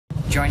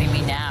Joining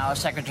me now,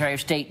 Secretary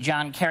of State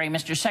John Kerry.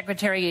 Mr.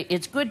 Secretary,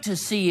 it's good to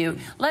see you.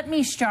 Let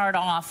me start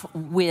off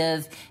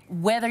with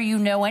whether you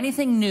know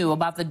anything new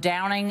about the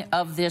downing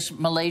of this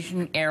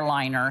Malaysian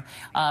airliner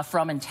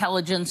from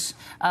intelligence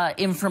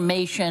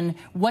information.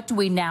 What do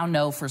we now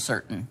know for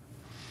certain?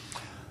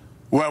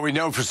 Well, we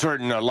know for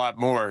certain a lot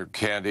more,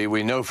 Candy.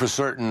 We know for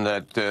certain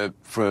that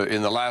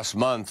in the last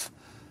month,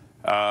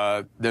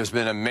 there's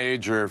been a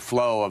major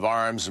flow of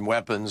arms and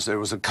weapons. There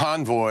was a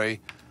convoy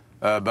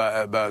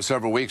about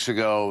several weeks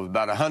ago,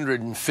 about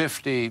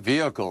 150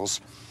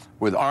 vehicles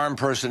with armed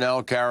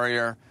personnel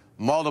carrier,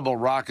 multiple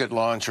rocket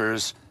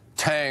launchers,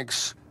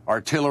 tanks,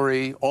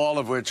 artillery, all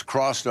of which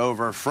crossed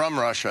over from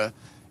Russia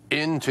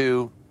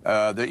into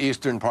the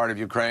eastern part of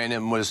Ukraine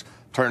and was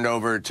turned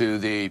over to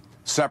the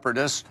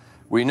separatists.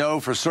 We know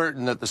for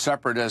certain that the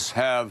separatists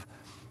have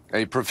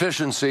a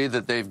proficiency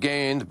that they've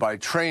gained by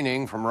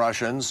training from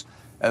Russians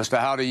as to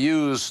how to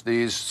use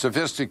these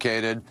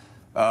sophisticated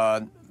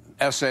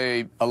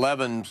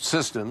SA-11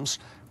 systems.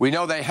 We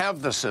know they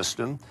have the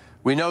system.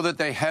 We know that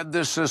they had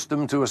this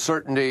system to a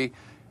certainty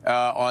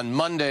on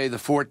Monday, the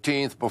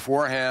 14th,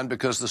 beforehand,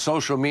 because the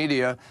social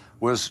media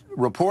was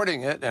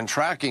reporting it and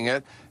tracking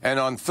it. And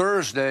on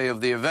Thursday of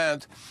the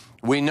event,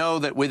 we know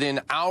that within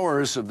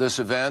hours of this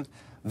event,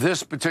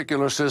 this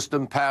particular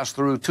system passed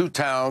through two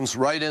towns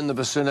right in the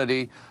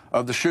vicinity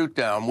of the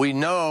shootdown. We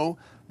know,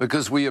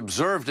 because we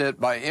observed it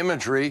by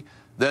imagery,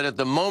 that at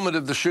the moment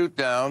of the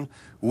shootdown,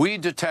 we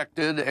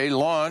detected a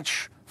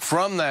launch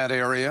from that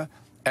area,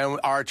 and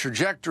our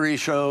trajectory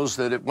shows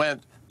that it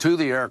went to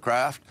the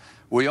aircraft.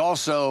 We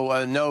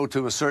also know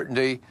to a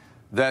certainty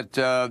that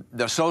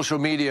the social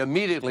media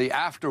immediately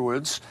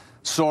afterwards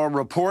saw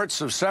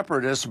reports of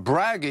separatists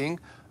bragging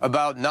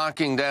about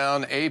knocking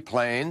down a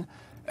plane,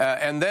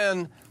 and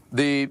then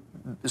the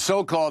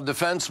so-called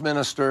defense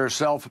minister,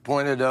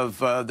 self-appointed of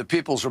the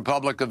People's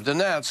Republic of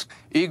Donetsk,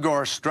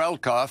 Igor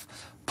Strelkov,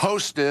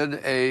 posted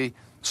a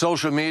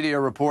social media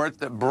report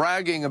that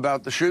bragging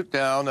about the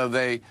shootdown of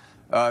a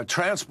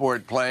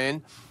transport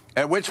plane,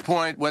 at which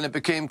point, when it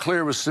became clear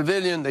it was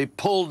civilian, they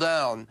pulled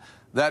down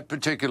that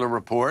particular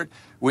report.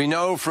 We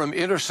know from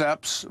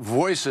intercepts,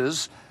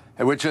 voices,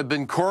 which have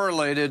been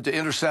correlated to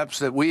intercepts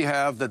that we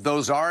have, that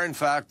those are, in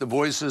fact, the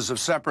voices of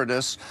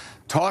separatists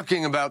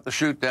talking about the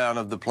shootdown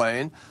of the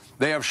plane.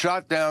 They have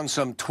shot down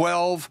some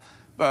 12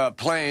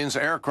 planes,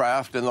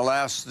 aircraft, in the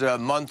last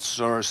months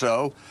or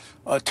so,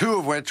 two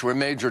of which were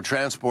major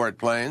transport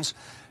planes.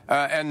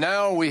 And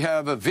now we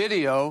have a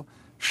video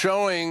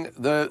showing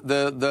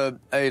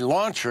a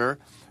launcher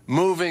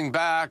moving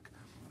back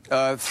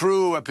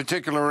through a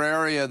particular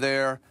area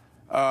there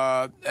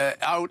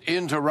out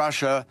into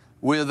Russia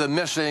with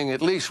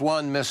at least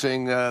one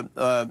missing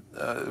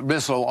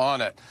missile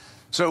on it.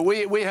 So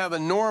we have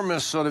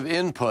enormous sort of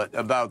input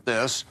about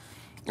this,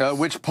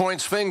 which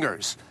points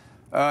fingers.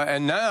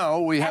 And now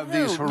we have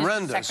these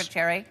horrendous... Mr.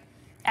 Secretary?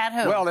 At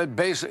who? Well,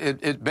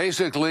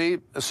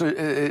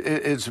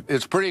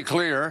 it's pretty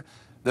clear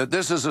that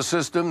this is a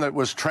system that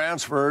was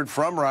transferred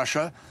from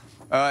Russia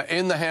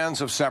in the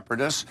hands of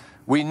separatists.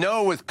 We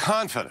know with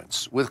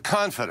confidence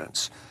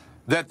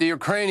that the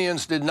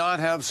Ukrainians did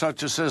not have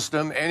such a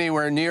system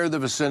anywhere near the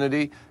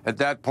vicinity at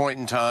that point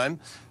in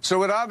time.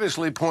 So it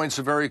obviously points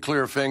a very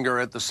clear finger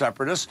at the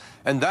separatists,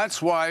 and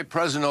that's why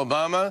President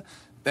Obama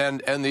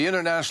and the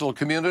international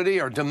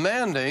community are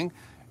demanding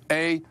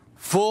a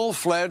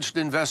full-fledged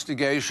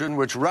investigation,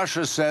 which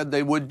Russia said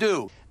they would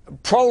do.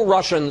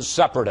 Pro-Russian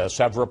separatists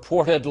have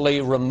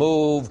reportedly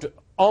removed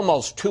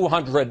almost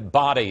 200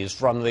 bodies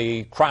from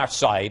the crash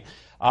site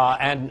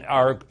and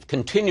are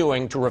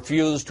continuing to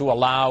refuse to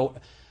allow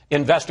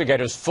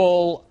investigators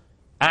full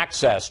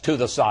access to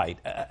the site.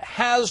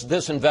 Has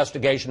this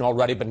investigation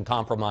already been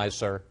compromised,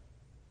 sir?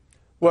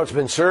 Well, it's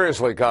been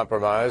seriously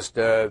compromised.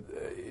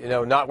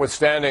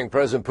 Notwithstanding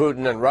President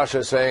Putin and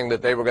Russia saying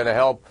that they were going to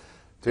help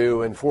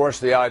to enforce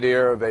the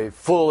idea of a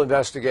full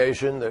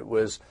investigation that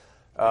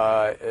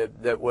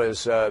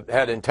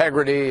had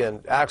integrity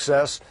and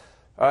access.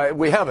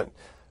 We haven't.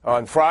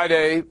 On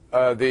Friday,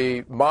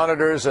 the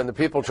monitors and the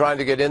people trying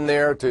to get in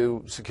there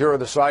to secure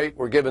the site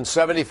were given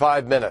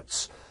 75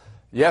 minutes.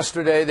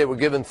 Yesterday, they were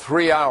given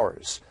 3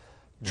 hours.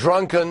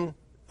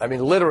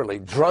 Literally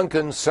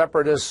drunken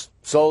separatist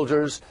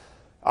soldiers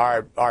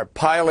are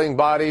piling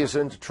bodies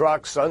into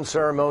trucks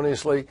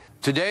unceremoniously.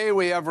 Today,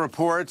 we have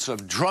reports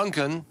of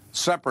drunken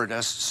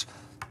separatists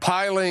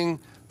piling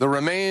the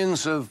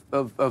remains of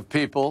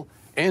people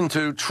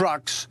into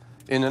trucks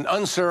in an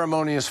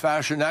unceremonious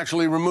fashion,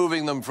 actually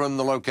removing them from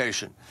the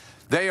location.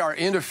 They are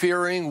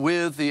interfering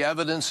with the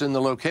evidence in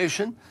the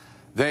location.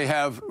 They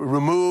have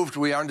removed,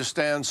 we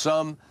understand,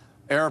 some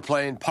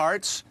airplane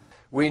parts.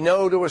 We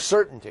know to a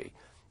certainty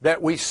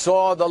that we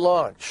saw the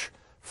launch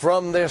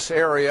from this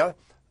area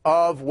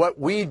of what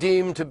we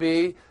deem to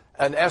be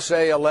an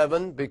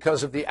SA-11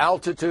 because of the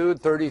altitude,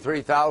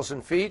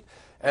 33,000 feet,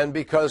 and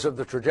because of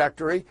the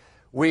trajectory.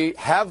 We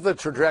have the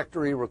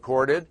trajectory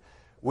recorded.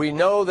 We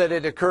know that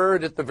it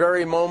occurred at the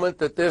very moment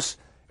that this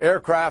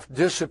aircraft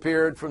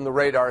disappeared from the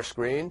radar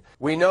screen.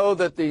 We know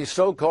that the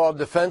so-called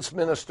defense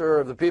minister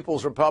of the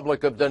People's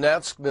Republic of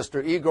Donetsk,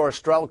 Mr. Igor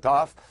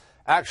Strelkov,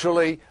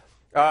 actually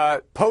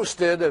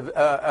posted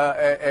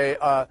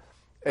a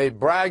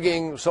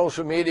bragging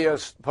social media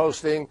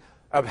posting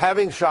of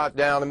having shot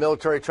down a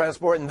military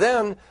transport. And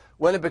then,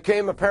 when it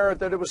became apparent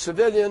that it was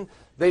civilian,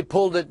 they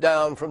pulled it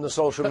down from the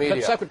social media.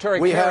 But Secretary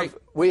we Kerry...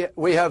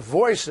 we have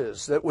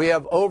voices that we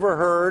have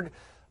overheard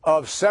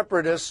of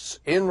separatists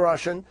in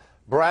Russian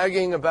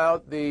bragging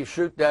about the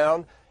shoot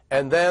down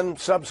and then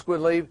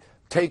subsequently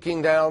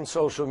taking down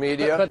social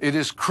media. But it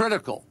is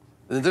critical.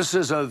 This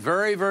is a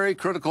very, very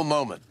critical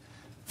moment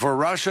for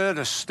Russia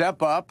to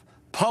step up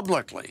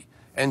publicly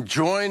and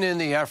join in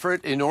the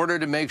effort in order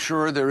to make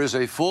sure there is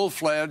a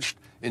full-fledged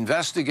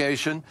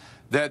investigation,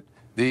 that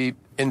the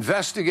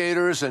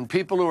investigators and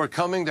people who are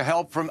coming to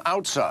help from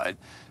outside,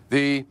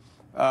 the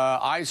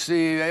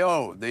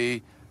ICAO,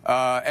 the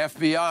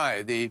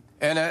FBI,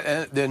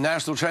 the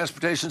National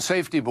Transportation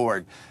Safety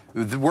Board,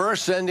 we're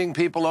sending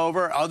people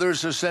over.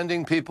 Others are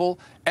sending people,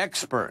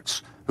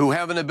 experts, who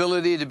have an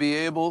ability to be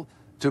able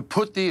to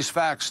put these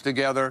facts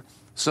together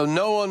so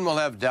no one will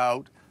have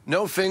doubt.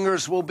 No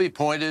fingers will be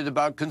pointed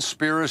about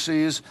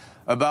conspiracies,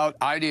 about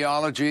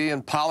ideology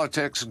and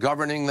politics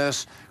governing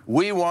this.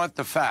 We want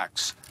the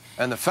facts.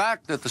 And the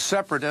fact that the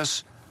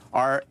separatists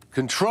are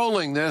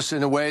controlling this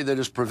in a way that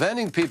is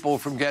preventing people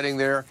from getting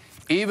there,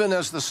 even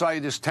as the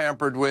site is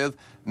tampered with,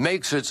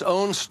 makes its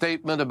own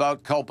statement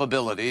about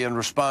culpability and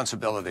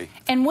responsibility.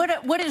 And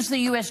what is the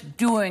U.S.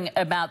 doing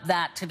about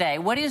that today?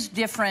 What is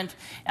different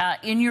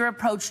in your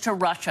approach to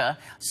Russia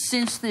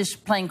since this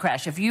plane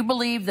crash? If you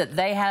believe that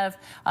they have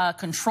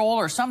control,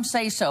 or some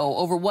say so,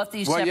 over what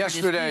these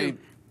separatists do.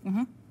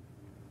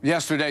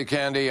 Yesterday,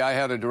 Candy, I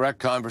had a direct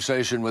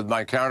conversation with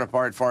my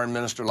counterpart, Foreign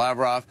Minister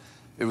Lavrov.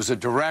 It was a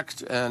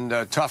direct and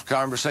tough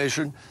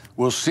conversation.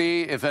 We'll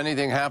see if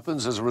anything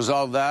happens as a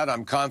result of that.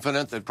 I'm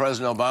confident that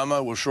President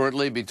Obama will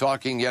shortly be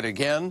talking yet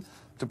again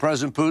to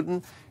President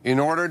Putin in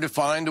order to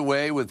find a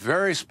way with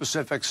very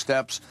specific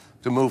steps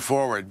to move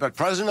forward. But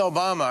President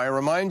Obama, I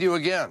remind you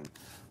again,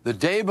 the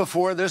day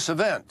before this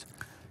event,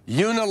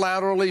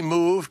 unilaterally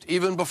moved,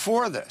 even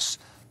before this,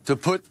 to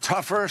put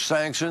tougher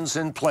sanctions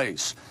in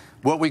place,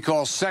 what we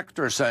call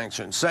sector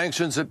sanctions,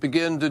 sanctions that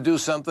begin to do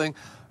something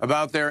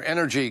about their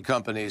energy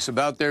companies,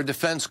 about their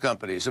defense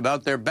companies,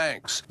 about their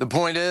banks. The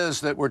point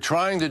is that we're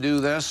trying to do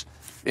this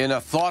in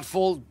a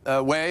thoughtful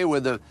way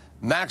with a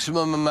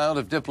maximum amount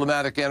of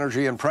diplomatic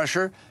energy and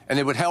pressure, and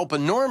it would help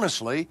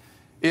enormously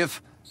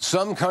if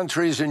some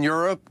countries in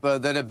Europe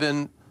that have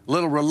been a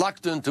little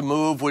reluctant to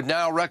move would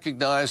now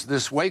recognize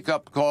this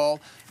wake-up call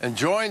and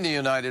join the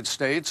United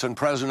States and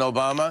President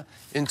Obama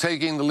in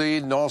taking the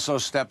lead and also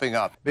stepping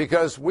up.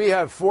 Because we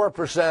have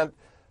 4%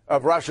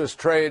 of Russia's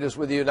trade is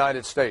with the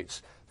United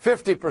States.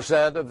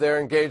 50% of their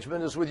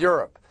engagement is with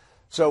Europe.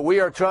 So we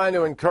are trying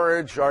to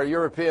encourage our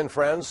European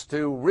friends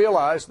to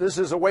realize this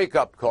is a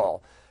wake-up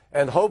call.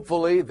 And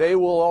hopefully they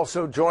will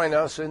also join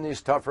us in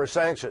these tougher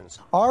sanctions.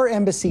 Our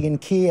embassy in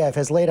Kiev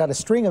has laid out a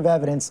string of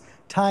evidence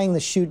tying the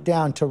shoot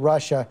down to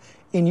Russia.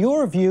 In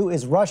your view,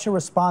 is Russia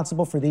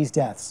responsible for these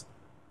deaths?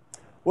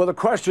 Well, the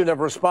question of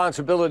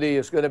responsibility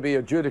is going to be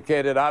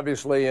adjudicated,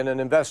 obviously, in an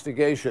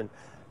investigation,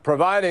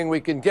 providing we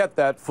can get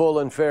that full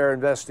and fair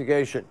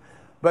investigation.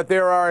 But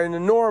there are an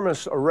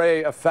enormous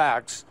array of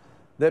facts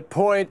that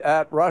point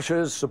at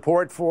Russia's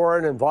support for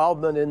and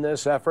involvement in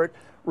this effort.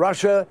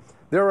 Russia,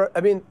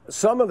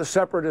 some of the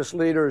separatist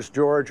leaders,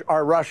 George,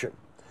 are Russian.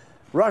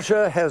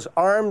 Russia has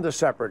armed the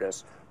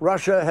separatists.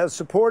 Russia has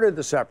supported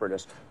the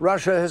separatists.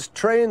 Russia has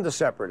trained the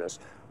separatists.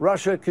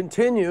 Russia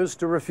continues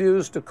to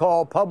refuse to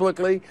call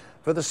publicly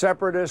for the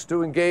separatists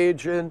to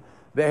engage in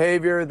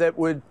behavior that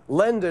would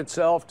lend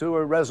itself to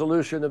a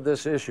resolution of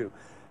this issue.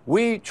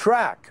 We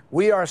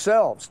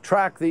ourselves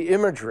track the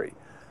imagery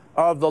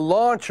of the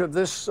launch of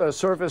this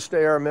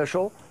surface-to-air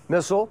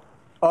missile,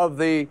 of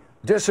the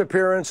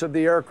disappearance of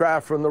the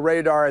aircraft from the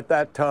radar at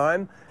that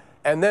time,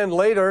 and then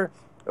later,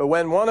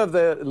 when one of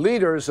the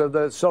leaders of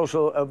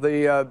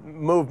the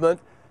movement,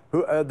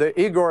 the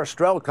Igor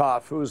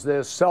Strelkov, who's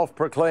the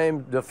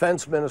self-proclaimed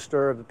defense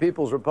minister of the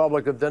People's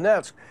Republic of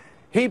Donetsk,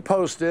 he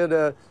posted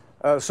a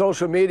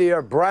social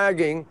media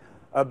bragging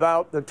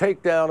about the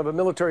takedown of a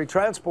military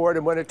transport,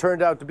 and when it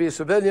turned out to be a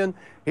civilian,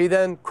 he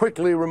then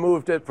quickly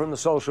removed it from the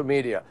social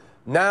media.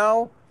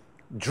 Now,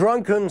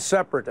 drunken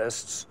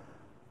separatists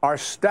are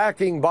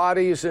stacking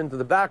bodies into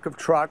the back of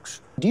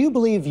trucks. Do you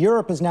believe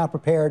Europe is now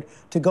prepared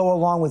to go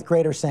along with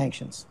greater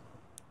sanctions?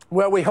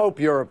 Well, we hope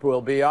Europe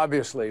will be,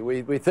 obviously.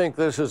 We think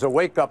this is a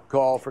wake-up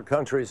call for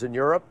countries in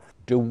Europe.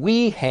 Do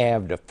we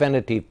have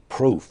definitive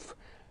proof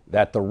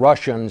that the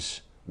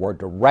Russians were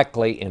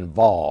directly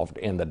involved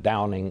in the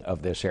downing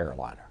of this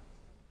airliner?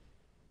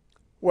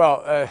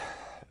 Well,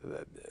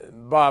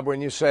 Bob,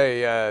 when you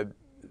say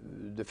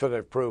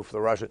definitive proof, the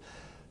Russian,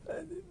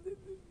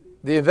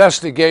 the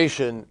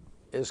investigation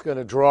is going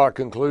to draw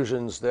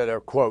conclusions that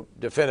are, quote,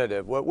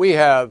 definitive. What we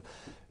have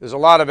There's a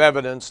lot of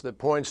evidence that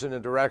points in a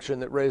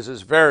direction that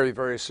raises very,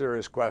 very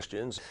serious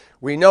questions.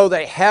 We know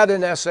they had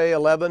an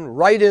SA-11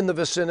 right in the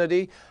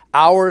vicinity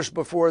hours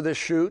before this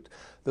shoot.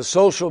 The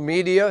social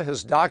media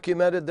has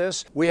documented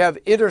this. We have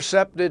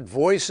intercepted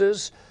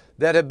voices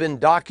that have been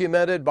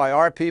documented by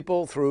our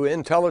people through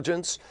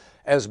intelligence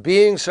as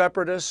being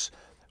separatists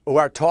who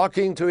are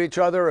talking to each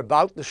other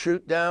about the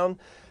shoot down.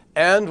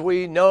 And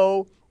we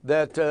know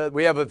that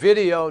we have a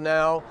video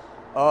now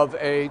of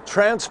a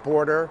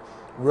transporter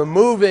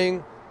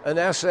removing an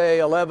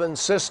SA-11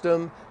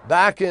 system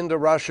back into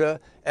Russia,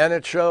 and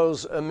it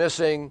shows a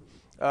missing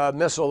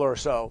missile or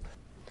so.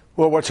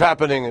 Well, what's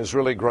happening is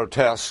really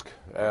grotesque,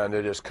 and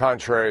it is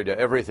contrary to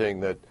everything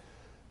that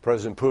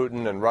President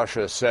Putin and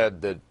Russia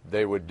said that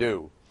they would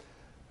do.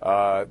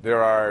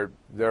 There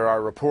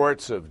are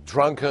reports of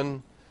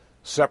drunken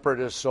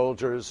separatist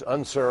soldiers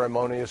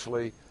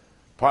unceremoniously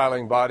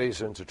piling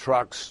bodies into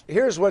trucks.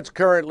 Here's what's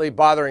currently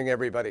bothering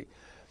everybody.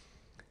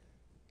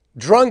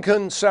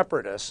 Drunken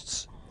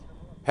separatists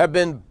have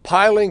been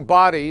piling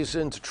bodies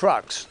into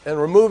trucks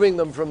and removing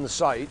them from the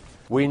site.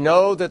 We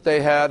know that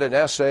they had an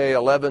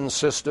SA-11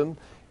 system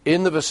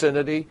in the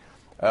vicinity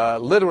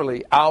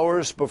literally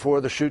hours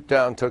before the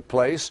shoot-down took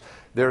place.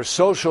 There's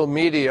social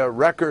media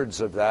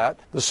records of that.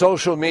 The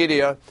social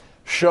media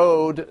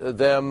showed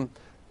them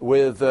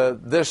with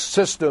this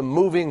system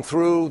moving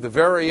through the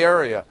very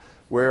area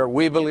where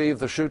we believe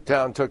the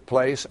shoot-down took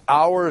place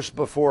hours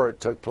before it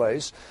took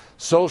place.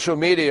 Social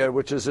media,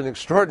 which is an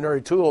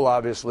extraordinary tool,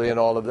 obviously, in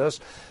all of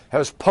this,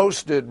 has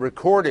posted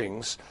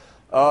recordings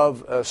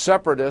of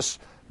separatists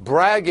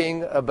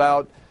bragging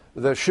about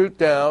the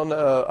shoot-down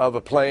of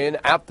a plane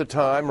at the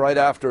time, right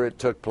after it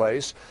took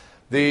place.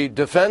 The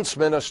defense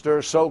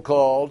minister,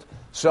 so-called,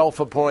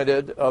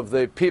 self-appointed, of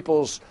the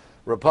People's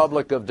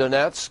Republic of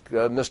Donetsk,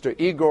 Mr.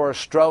 Igor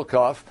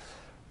Strelkov,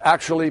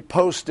 actually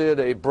posted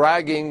a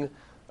bragging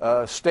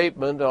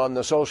statement on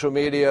the social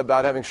media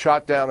about having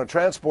shot down a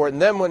transport.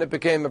 And then when it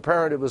became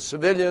apparent it was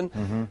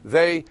civilian,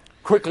 they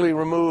quickly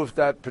removed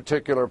that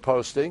particular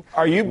posting.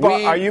 Are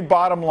you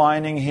bottom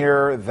lining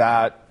here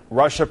that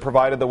Russia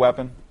provided the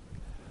weapon?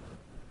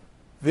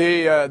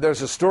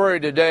 There's a story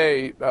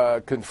today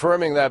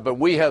confirming that, but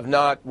we have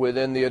not,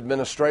 within the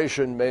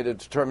administration, made a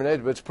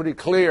determination. But it's pretty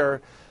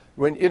clear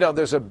when,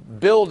 there's a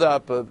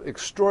buildup of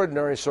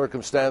extraordinary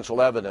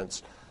circumstantial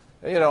evidence.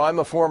 I'm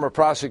a former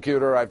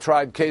prosecutor. I've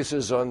tried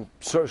cases on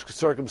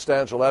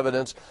circumstantial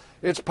evidence.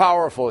 It's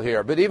powerful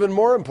here. But even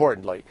more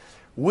importantly,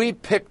 we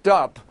picked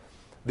up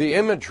the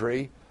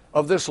imagery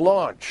of this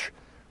launch.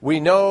 We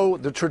know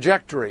the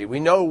trajectory.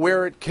 We know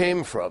where it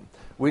came from.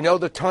 We know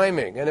the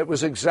timing. And it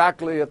was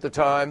exactly at the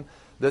time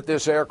that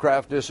this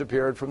aircraft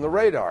disappeared from the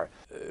radar.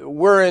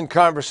 We're in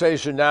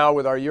conversation now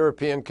with our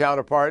European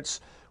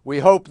counterparts. We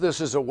hope this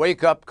is a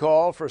wake-up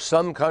call for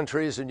some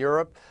countries in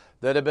Europe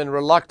that have been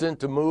reluctant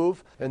to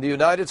move. And the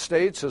United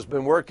States has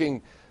been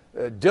working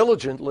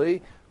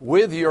diligently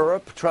with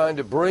Europe, trying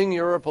to bring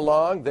Europe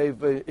along.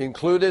 They've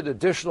included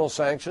additional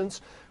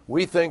sanctions.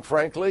 We think,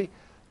 frankly,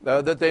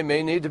 that they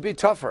may need to be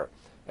tougher.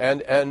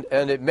 And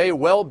it may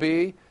well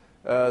be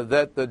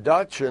that the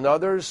Dutch and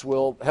others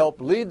will help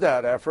lead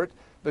that effort,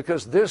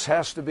 because this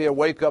has to be a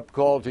wake-up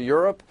call to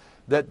Europe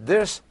that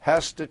this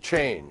has to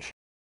change.